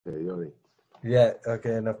Okay, Yoni. Yeah,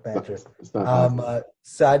 okay, enough banter. It's not hot.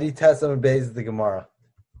 Sadi Tessam obeys the Gemara.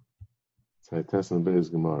 It's Tesla Beis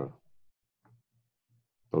Gemara.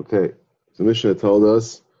 Okay, so Mishnah told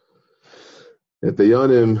us if the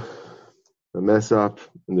Yonim mess up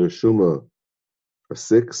in their Shuma a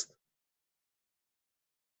sixth,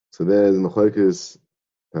 so there's Machlekes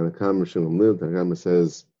Tanakam Rishon Lil. Tanakam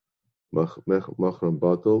says Machram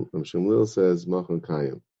Batul, and Rishon Lil says Machram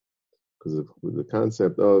Kayim, because the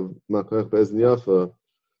concept of Machlech Bezin Yafa,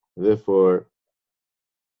 therefore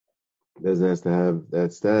Bezin has to have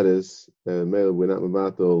that status. And we're not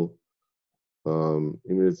Mabatul.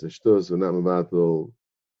 Even if it's a shtus, we're not Mabatul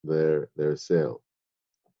their sale.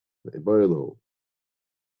 Boilu.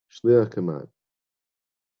 Shliach Kaman.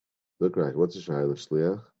 Look right. What's the shayla?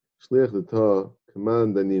 Shliach. Shliach the ta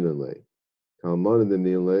command the ninale. Kalman the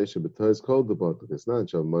ninale should be tais called the bottle. It's not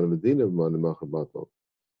Shalman Medina man the macha bottle.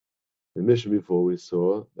 In mission before we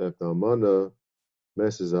saw that if the almana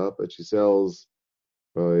messes up and she sells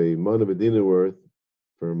a mana medina worth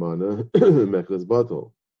for a mana mechlas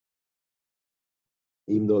bottle,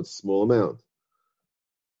 even though it's a small amount.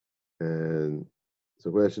 And so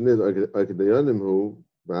the question is, I could dayanim who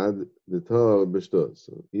bad the ta b'shtus.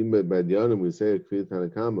 So even by dayanim we say kfir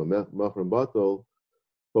tanakama machram batal,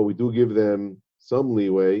 but we do give them some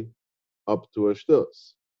leeway up to a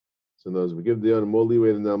shtus. So in other words, we give the dayanim more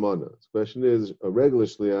leeway than the amana. The question is, a regular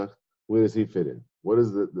shliach, where does he fit in? What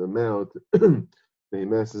is the amount that he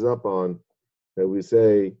messes up on that we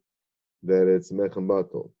say that it's mecham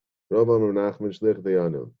batal? Rav Amar Nachman shlich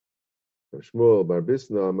dayanim. Shmuel bar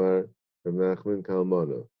Bisna Amar Rav Nachman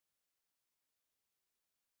kalmana.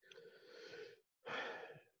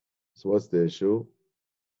 So what's the issue?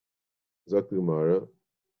 Zok the Gemara.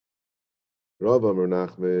 Rav Amar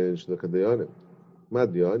Nachman shlich dayanim.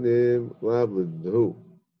 Mad dayanim lav lidhu.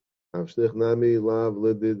 Av shlich nami lav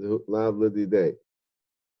lididei.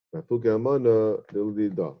 Mafuke amana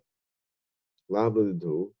lidida. Lav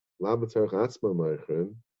lidhu. Lav b'tzarech atzma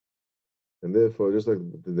meichen. And therefore, just like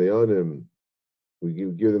the dayanim, we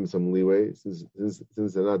give them some leeway since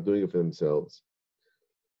they're not doing it for themselves.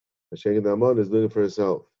 Hashem the amana is doing it for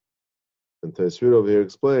herself. And Taisrid over here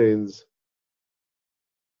explains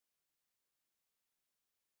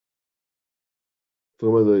in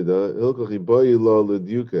other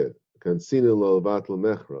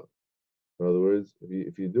words,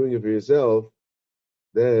 if you're doing it for yourself,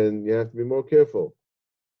 then you have to be more careful.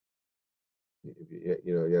 If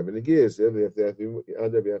you have an agis, you have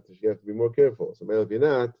to be more careful. So if you're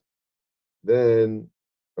not, then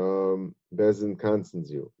Bezin constants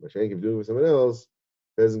you. If you're doing it for someone else,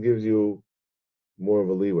 Bezin gives you more of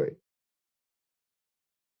a leeway.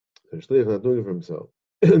 So Shliach not doing it for himself.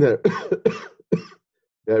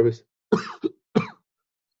 that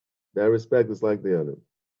respect is like the other.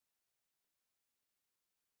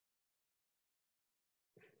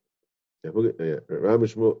 Rabbi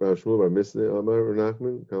Shmuel bar Misneh Amar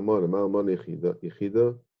Nachman Kalman Amal Man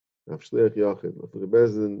Yichida Av Shliach Yachid Lafuk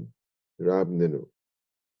Bezin Rab Ninu.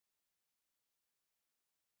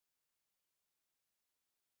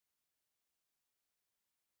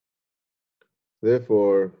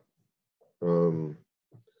 Therefore,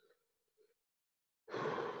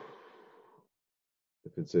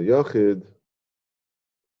 if it's a Yachid,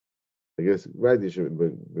 I guess right you should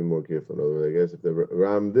be more careful. In other words, I guess if the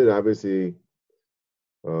Ram did, obviously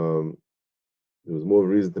there was more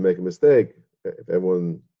reason to make a mistake. If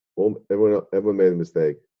everyone made a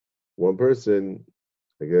mistake, one person,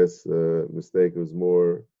 I guess the mistake was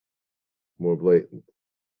more blatant.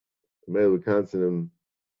 Male Wisconsin,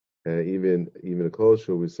 even a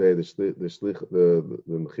kosher, we say the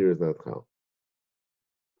mechir is not chal.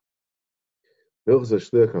 Milchus a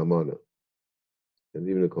shlich amana, and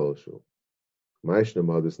even a kosher. Ma'ishna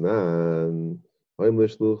madus nan hoim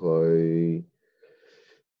lishluchoi.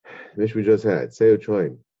 Mish we just had say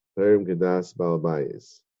u'choim perim kedas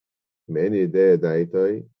balabayis. Many idea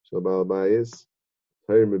daitoi shel balabayis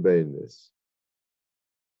perim rebeinis.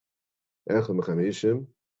 Echel mechamishim.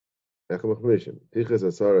 Tichas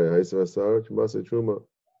asara haisav asara chumasa truma.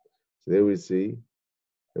 So there we see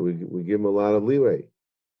that we give him a lot of leeway.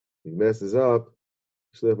 He messes up,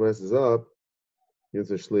 shliach messes up. It's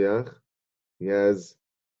a shliach. He has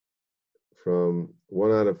from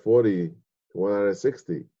 1 out of 40 to 1 out of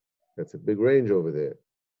 60. That's a big range over there.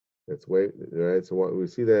 That's way right. So what we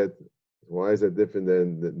see that. Why is that different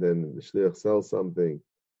than the shliach sells something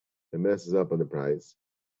and messes up on the price?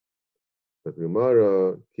 But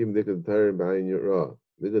Gemara, kim dikad tarim b'ayin yura,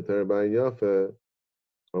 dikad tarim b'ayin yafa,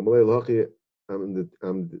 amalei l'hachi am the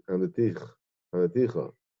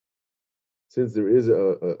ticha. Since there is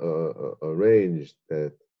a range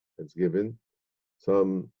that that's given.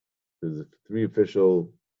 There's 3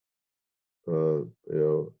 official,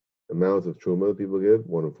 amounts of truma people give: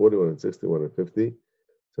 140, 160, 150.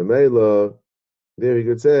 So Mela, there he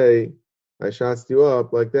could say, I shotzed you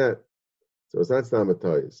up like that. So it's not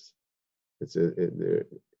stamatois. He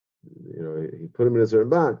put him in a certain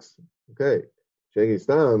box. Okay, Shegi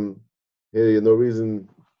Stam, here you no reason.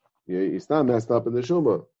 Stam messed up in the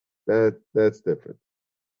shuma. That's different.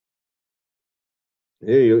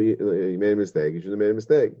 Here you made a mistake. You should have made a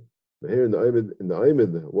mistake. But here in the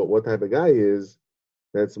Oimid, what type of guy is,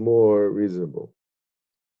 that's more reasonable.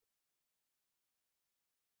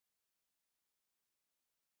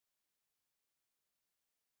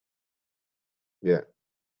 Yeah.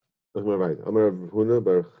 Right. Amar Huna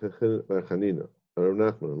bar Chanina, bar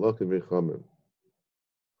Nachman, Loki v'Chamim.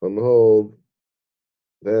 Hold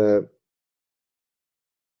that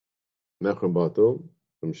Mechram Batul.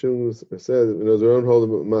 Shum says, their own hold of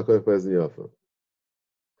Makach Bezin Yafa.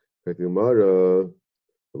 The Gemara,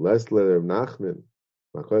 the last letter of Nachman,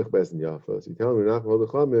 Makach Bezin Yafa. So you tell me Nachman hold the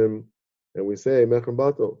Chamim, and we say Mechram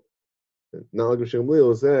Batul. Now, like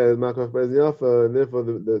Shemlil says, Makach Bezin Yafa, and therefore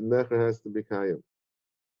the Mecher has to be Kayim.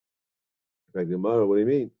 The Gemara, what do you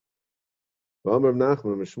mean? V'amar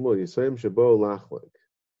Nachman Mishmul Yisayim Shabo Lachlek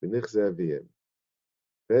V'nich Zeviyim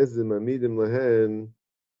Bezim Amidim Lehen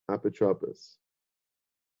Apotropos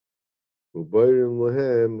Ubayrim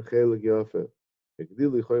Lehem Chelik Yafe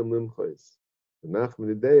Egdilu Chayim Limchais Nachman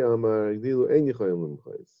Idei Amar Egdilu Ein Chayim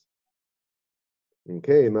Limchais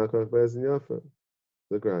Inkei Makach Bezin Yafe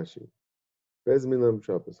Look Rashi Bezim Milam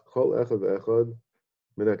Apotropos Chol Echad V'Echad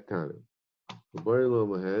Minaktanim Ubayrim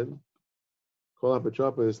Lehen Chol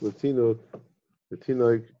Apotropos Latino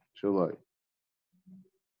Latinoik Shalai.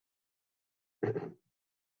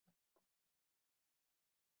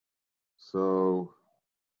 So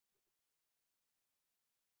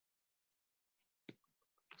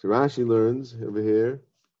Rashi learns over here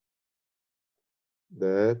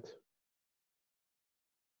that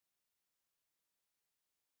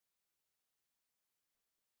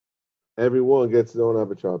everyone gets their own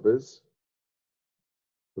apotropos.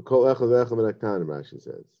 Kol echad v'echad minaktanim, Rashi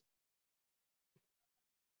says.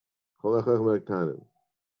 Kol echad minaktanim.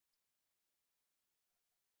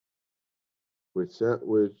 Which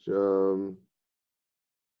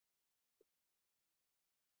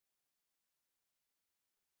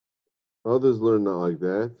others learn not like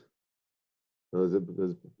that. Because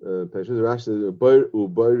Rashi says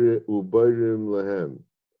ubayrim lehem.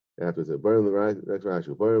 After it, next Rashi,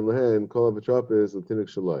 ubayrim lehem kol apotropos l'tinik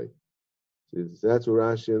shalai. So that's what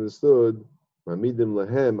Rashi understood. Mamidim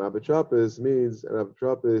lehem apotropos means an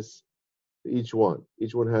apotropos to each one.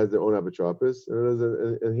 Each one has their own apotropos,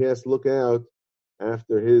 and he has to look out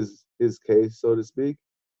after his case, so to speak.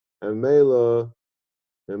 And Mela,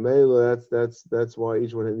 that's why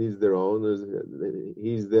each one needs their own.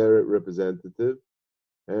 He's their representative,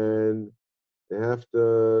 and they have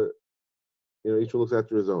to, each one looks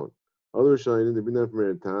after his own. Other Rishonim, they've been there from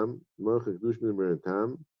Meritam, Marchak Dushman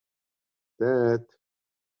Meritam, that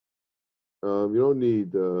you don't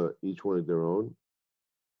need each one of their own.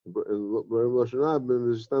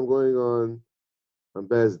 There's time going on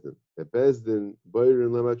Bezdin. At Bezdin, Bayr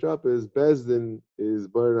and Lamatropis, Bezdin is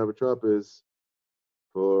Bayr and Lamatropis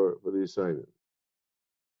for the assignment.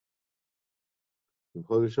 In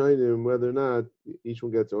Chol whether or not each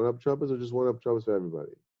one gets their own apotropos or just one apotropos for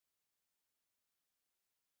everybody.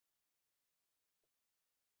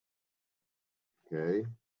 Okay.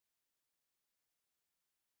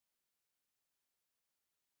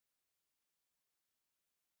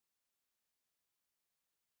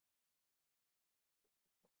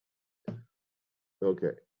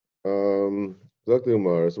 Okay. So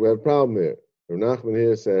we have a problem here. Rav Nachman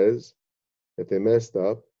here says if they messed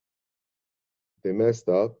up,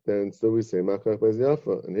 then still we say Makach Bez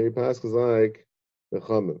Yafa. And here he passes like the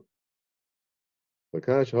Chamim.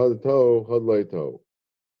 Lakash had toe, had light toe.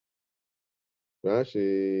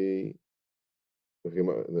 Rashi,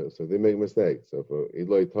 so they make mistakes. So for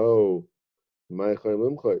Idloi toe, my Chayim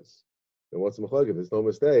Limchais, then what's the Machlag? If there's no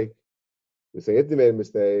mistake, we say if they made a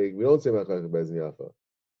mistake, we don't say Makach Bez Yafa.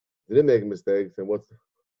 They didn't make a mistake, then what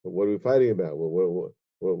are we fighting about? What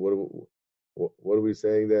are we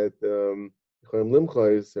saying that Chayim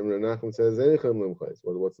Limchais, and Renachim says any Chayim Limchais?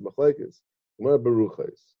 What's the Machlekes? Gemara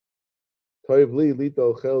Beruchais. Toiv li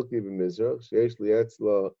lito chelki b'mizrach sheyesh li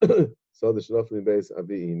etzla sada shnafli beis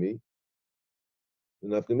abi imi.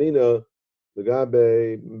 Nafkamina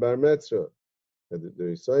legabe bar metzra. The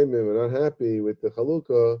Yisraelim are not happy with the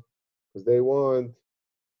Chalukah because they want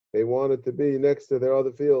it to be next to their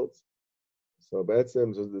other fields. So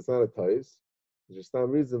Betzim, so it's not a tais. Just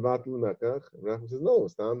Stam reads the Vatal Mekach, and Rachman says, no,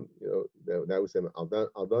 Stam, that we say, Al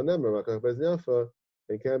Don Nemer, Mekach Bez Yafa,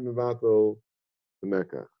 and can't be Vatal the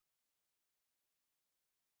Mekach.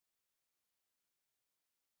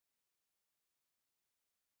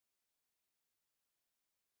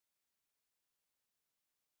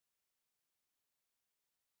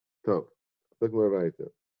 Top. Look more right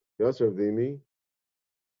there. Yosef Dimi,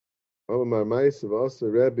 Omar Mais of also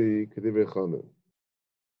Rebbe Kedive Chonim.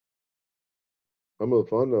 Hamil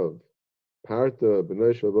Fonov, Parta,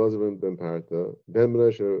 Benoisha Bozavim Ben Parta, Ben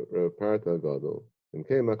Benoisha Parta Gadol, and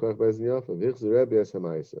came Makach Bez Yafa, Vichz Rebbe as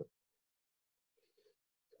Hamaisa.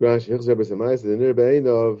 Rash Vichz Rebbe as Hamaisa, the near Bein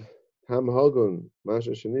of Ham Hagun,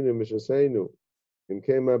 Masha Shaninu, Mishaseinu, and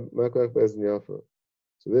came Makach Bez Yafa.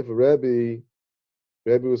 So therefore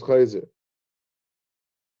Rebbe was Chayzer.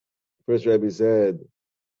 First Rebbe said,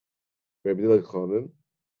 Rebbe Dilek Chonim,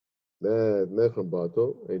 that Mechram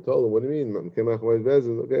Bato, and he told him, what do you mean? Came Makach Bez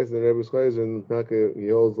Yafa. Okay, so then Rebbe was Chayzer, and he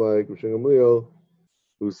holds like Rosh Gamliel,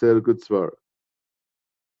 who said a good svar.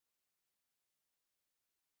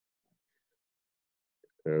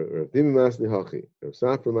 Rav Dimi Masni Hachi, Rav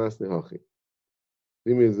Safra Masni Hachi.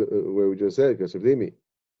 Dimi is where we just said, because Rav Dimi.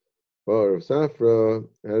 But Rav Safra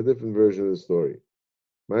had a different version of the story.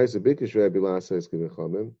 Ma'isa Bikish Rabbi Lasa is Kivin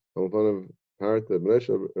Chamim, on fun of Parta,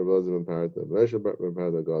 Bresha Rabazim and Parta, Bresha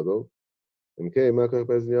Parta Gadol, and came Makach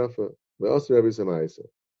Bez Yafa, but also Rabbi Samaisa.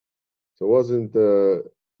 So it wasn't that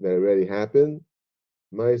it already happened.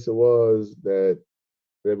 Ma'isa was that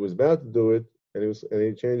Rabbi was about to do it, and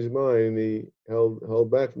he changed his mind, and he held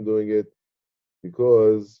back from doing it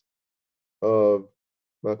because of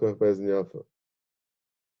Makach Bez Yafa.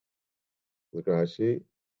 Look Rashi,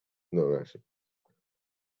 no Rashi.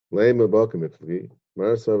 Lema Bakim Ifli,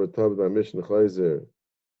 Marsava Tab by Mission Chayzer,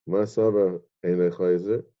 Marsava Eine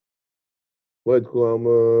Chayzer. What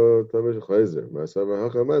Kulama Tabish Chayzer,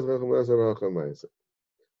 Marsava Hachamaz, Marsava Hachamaz.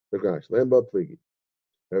 Look Rashi, Lema Pligi.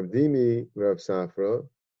 Rav Dimi, Rav Safra,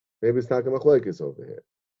 maybe it's talking Machlaikis over here.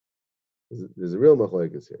 There's a real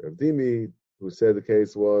Machlaikis here. Rav Dimi, who said the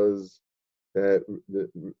case was that the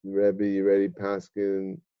Rebbe already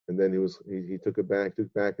paskin, and then he took back the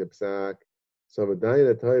psak. So v'dayin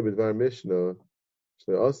atay b'dvar Mishnah,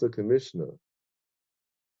 shlo also Mishnah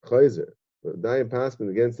chayzer. But dayin paskin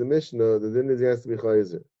against the Mishnah, the din is he has to be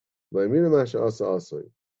chayzer. V'amina masha asa asoi,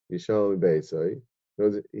 yishalom beisai.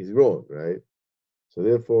 He's wrong, right? So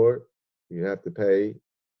therefore, you have to pay.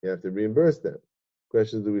 You have to reimburse them.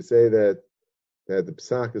 Question: do we say that the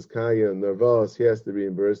psak is kaya and nervos? He has to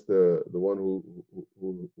reimburse the one who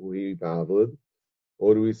he bavled,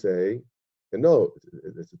 or do we say? And no,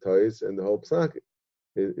 it's a toys, and the whole psak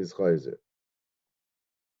is chayzer.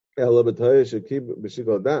 Ela b'toys should keep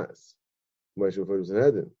b'shikol das. Moshe was in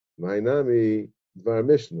heaven. Ma'inami dvar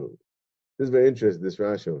Mishnah. This is very interesting. This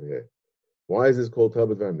Rashi over here. Why is this called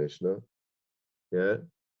Tabad dvar Mishnah? Yeah.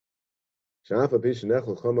 Shafa pishin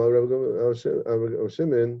echol chama Rav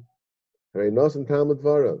Shimon. Hey, nosen Talmud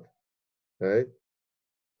dvarav. Right.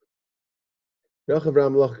 Yachav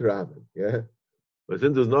Ram Loch Rabin. Yeah. But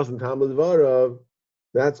since there's nothing Talmud Varav,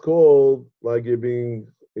 that's called like you're being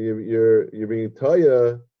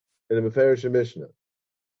Toya in a Meferish Mishnah,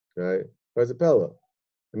 right? Parsapella.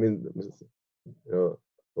 I mean, a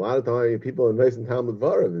lot of times people are nice in Talmud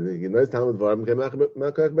Varav. You nice Talmud Varav,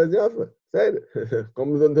 Makach Bez Yafa. Say it.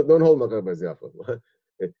 Don't hold Makach Bez Yafa.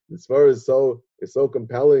 As far as it's so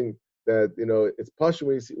compelling that it's posh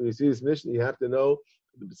when you see this Mishnah, you have to know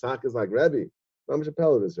the Pesach is like Rebbe. Mam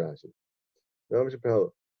Shapella this Rashi. Ram Shapella.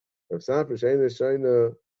 Rav Safra Sheina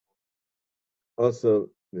Shaina also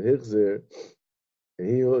the Hichzer,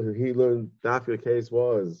 and he learned the case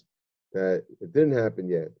was that it didn't happen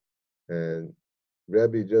yet, and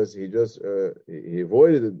Rebbe he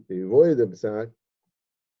avoided the Pesach.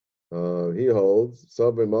 He holds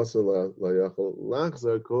Sabr Masal Layachol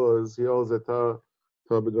Lachzer because he holds that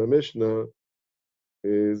Tabed Mishnah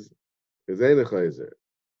is Eine Chayzer.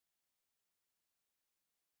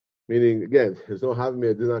 Meaning, again, there's no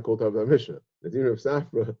Havmir, it is not called Tav Mishnah. The Din of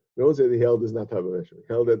Safra, don't say that he held is not Tav Mishnah. He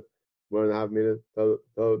held that more than Havmir,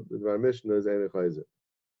 Tav Mishnah is Eine Chayzer.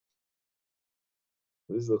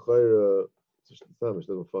 This is a Chayra, it's not much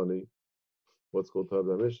funny, what's called Tav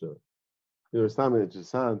Mishnah. There's something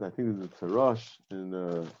interesting, I think there's a Tarash in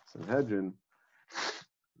Sanhedrin,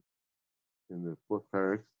 in the fourth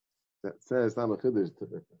parak, that says, Tam Chiddush,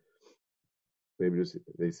 maybe just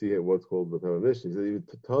they see it what's called the Tav Mishnah. He says even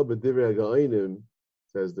Tav B'divrei Hagainim,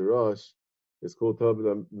 says the Rosh, is called Tav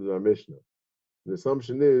B'dvar Mishnah. The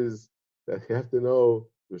assumption is that you have to know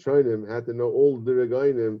the Rishonim had to know all the Divrei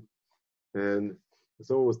Hagainim, and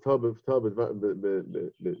someone was Tabit,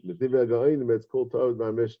 it's called Tabit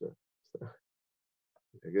by Mishnah. So,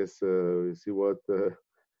 I guess we see what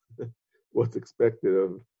what's expected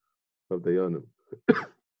of Dayanim.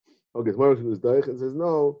 Okay, Mark was Daich and says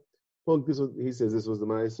no. Punk, he says this was the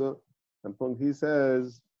Maisa, and Punk he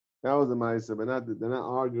says that was the Maisa, but they're not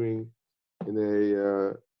arguing in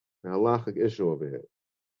a halachic issue over here.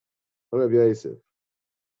 Rabbi Yosef.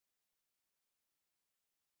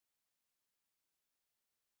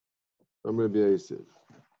 Rabbi Yosef.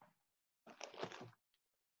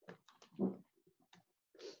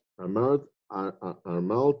 Armalta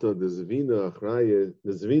the Zvina Achraya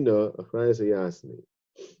Sayasmi.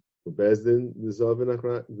 Bezdin the Zavin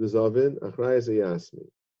Achraya Sayasmi.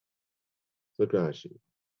 So Rashi.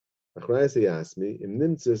 Achraya Sayasmi im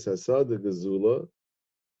Nimtzis Hasad the Gazula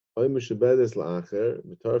Oy Mushabedes La'acher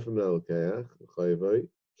V'tarfim L'Alkeach Chayvay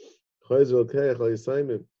Chayz L'Alkeach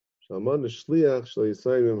L'Yisaymim Shalman Shliach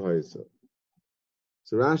Sh'Yisaymim Haysa.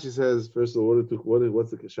 So Rashi says, first of all,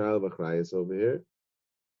 what's the Kashal of Achrayas over here?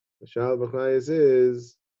 The Shal B'Chrayas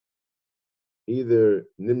is either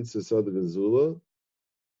Nimtza Sad Gazula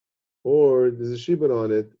or there's a Shibud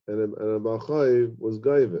on it and a Balchayiv was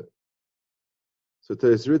Gaiva. So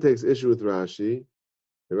Teisru takes issue with Rashi.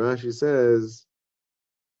 And Rashi says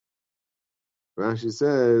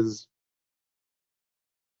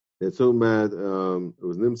it's so mad it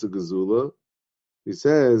was Nimtza Gazula. He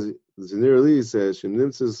says, Zinir Ali says, Shem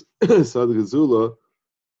Nimtza Sad Gazula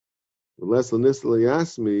less Lanisla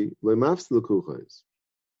Yasmi, Lemafsla Kuchais.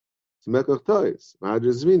 Smekach Tais,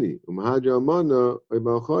 Mahadra Zvini, Mahadra Amana,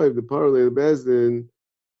 Ibalchayiv, the Parle, the Bezdin,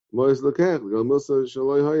 Mois Lakech, Galmusa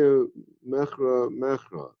Shaloi Haya,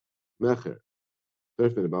 Mecher.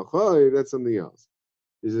 Perfect. Ibalchayiv, that's something else.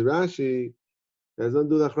 This is Rashi, that doesn't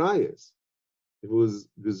do the Achrayas. If it was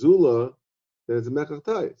Gazula, then it's a Mekach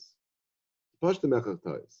Tais. Pashta Mekach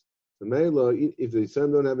Tais. The Mela, if the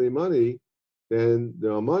son don't have any money, then the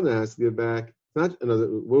Almana has to give back. It's not another.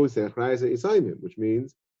 What we say, Achrayas Yisaymim, which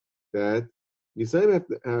means that Yisaymim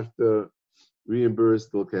have to reimburse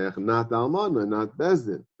the Lokech, not the Almana, not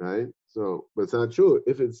Bezdin, right? So, but it's not true.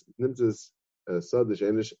 If it's Nimtzas Sadish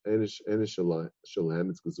Enish Shalem,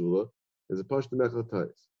 it's Gazula. There's a Pashta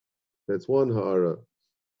Mechatais. That's one ha'ara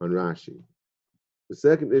on Rashi. The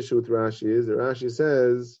second issue with Rashi is that Rashi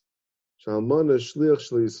says Shalmana Shliach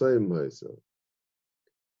Shli Yisayim Haisa.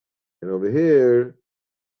 And over here,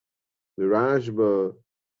 the Rashba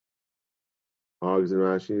argues in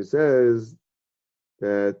Rashi and says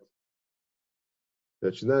that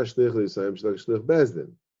she's not shlich l'Yisayim, she's like shlich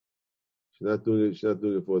bezdin. She's not doing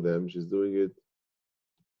it for them. She's doing it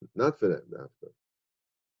not for them. After.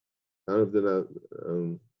 I don't know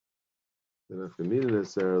if they're not mean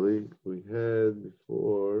necessarily. We had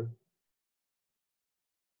before.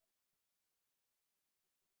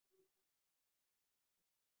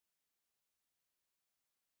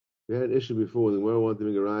 We had an issue before. The Gemara wanted to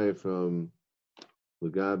bring a raya from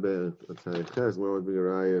Lagabe Tariches. Gemara wanted to bring a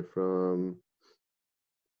raya from.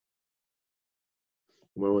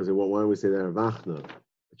 Gemara wanted to say, why don't we say that Ravachna?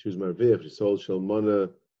 She was Marvich. She sold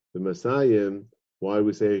Shalmana the Messiah. Why do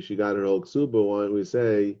we say she got her whole ksuba? Why don't we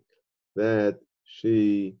say that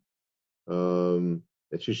she's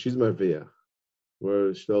Marvich?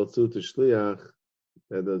 Where Shtelzu to Shliach,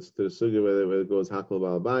 and that's to the sugya where it goes Hakol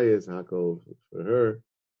Balbayis, Hakol for her.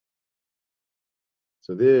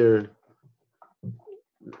 So there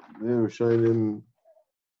Rishonim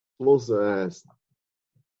also asked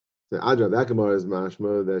the Adra the Akamar is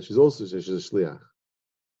mashma that she's a shliach.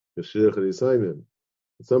 The shliach of Yisayim.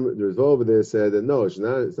 Some the Rizal over there said that no, it's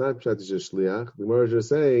not pshat she's a shliach. The Gemara is just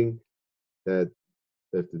saying that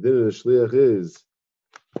if the din of the shliach is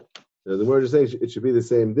the Gemara is saying it should be the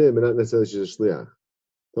same din, but not necessarily she's a shliach.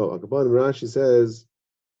 So Akapan Rashi says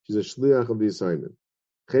she's a shliach of the Yisayim.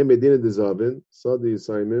 Chem Medina de Zavin, saw the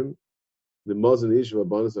Yisayim, the Muslim issue of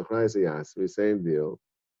Abanus Achrayas Yasmi, same deal.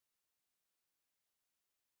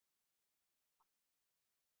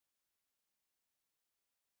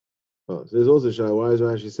 Oh, so there's also Shai, why does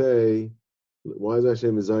Rashi say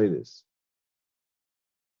Mezainis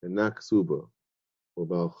and not Ksuba or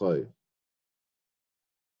Baal Chai?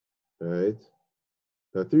 Right?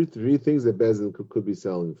 Now three things that Bezin could be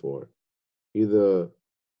selling for. Either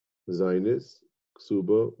Mezainis,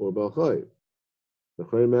 Ksuba, or Baal Chai. The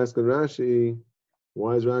Chayim asking Rashi,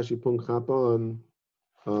 why is Rashi pung chap on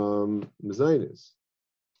Mezainis?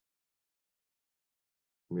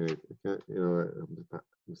 I mean, I can't,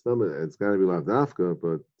 it's got to be Lavdafka,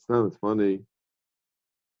 but it's funny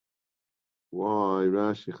why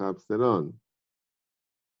Rashi chaps that on.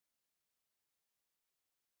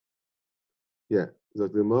 Yeah, the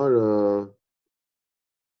Gemara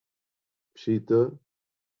Pshita,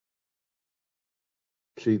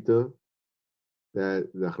 that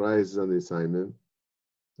the achrayus is on the assignment.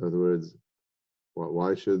 In other words,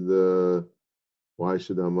 why should the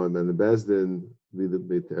Amman and the Bezdin be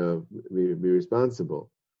responsible?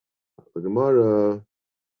 The Gemara,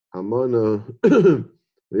 Amana, the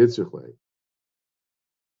Yitzchak,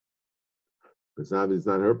 because obviously it's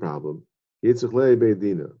not her problem. Yitzchak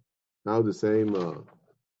Beidina. Now the same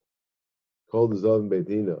called the Zovin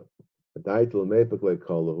Beidina. A title Mepek like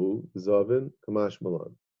Kolahu, Zovin, Kamash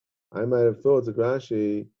Malan. I might have thought the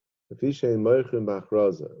Rashi, the Fishain Merchim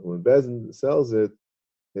Bachraza. When Bezdin sells it,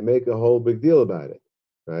 they make a whole big deal about it,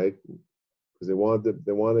 right? Because they want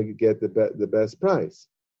to get the best price.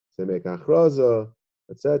 So they make achraza,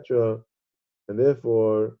 etc. And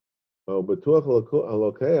therefore, b'tuach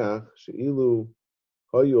halokeach sheilu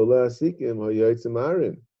hayu oleh asikim hayu yitzim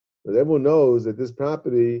arin. But everyone knows that this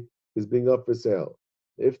property is being up for sale.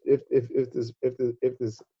 If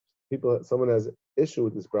someone has an issue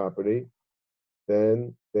with this property,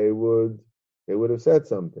 then they would have said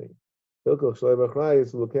something.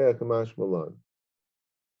 Kamash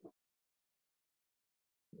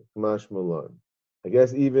Malan. I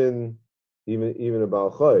guess even a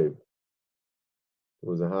Baal Chayv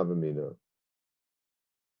was a Havamina.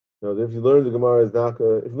 No, if you learn the Gemara is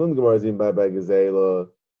Naka, if you learn the Gemara is even by Gezela,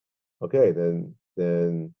 okay, then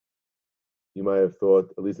you might have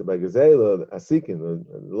thought at least by Gezela, Asikin,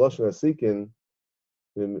 the Lashon Asikin,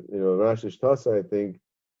 Rashi Shtasa, I think,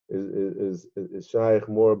 is shaykh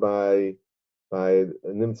more by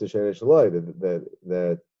Nimtza Shene Shaloi,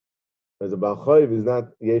 that as a Baal Chayv is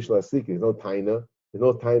not Yesh Lasiki, there's no taina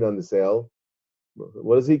on the sale.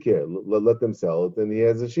 What does he care? Let them sell it, and he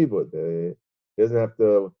has a shibud. He doesn't have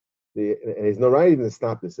to, and he's no right even to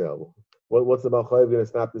stop the sale. What's the Baal Chayv going to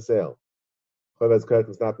stop the sale? Chayv has correct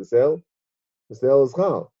to stop the sale. The sale is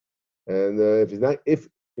chal, and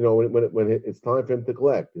when it's time for him to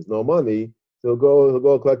collect, there's no money. So he'll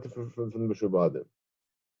go collect it from the Mishubadim.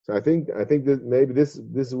 So I think that maybe this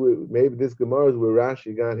Gemara is where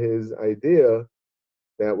Rashi got his idea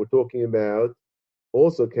that we're talking about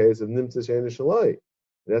also a case of Nimtza Shein Shalai.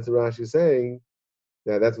 That's what Rashi is saying.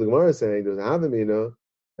 That's what the Gemara is saying. There's a Havamina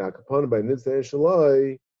that upon by Nimtza Shein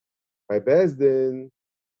Shalai by Bezdin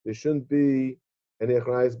there shouldn't be any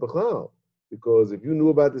achrayus b'chlal, because if you knew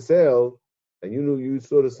about the sale and you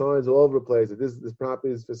saw the signs all over the place that this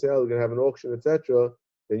property is for sale, you're gonna have an auction, etc.,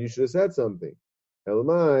 then you should have said something.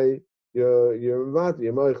 Elamai,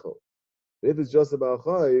 you're Michael. If it's just about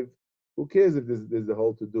Chayv, who cares if there's a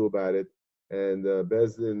whole to do about it? And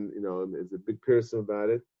Bezdin, is a big person about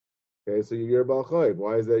it. Okay, so you're about Chayv.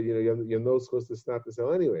 Why is that? You're no supposed to stop the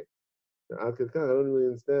sale anyway. Now, I don't really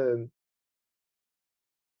understand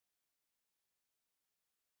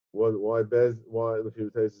why if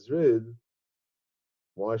you taste is rid,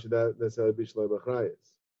 why should that necessarily be Shlei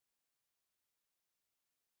B'Chrayas?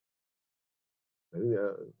 I think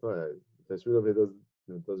Tashrid over here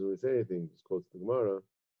doesn't really say anything. Just quotes the Gemara.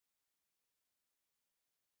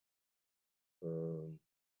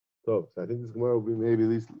 So I think this Gemara will be maybe at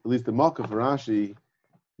least the Malka for Rashi,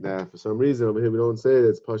 that for some reason over here we don't say that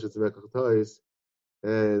it's Pashat Tzemekach Tais,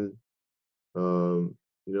 and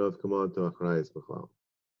you don't have to come on to Achrayas B'Chlal.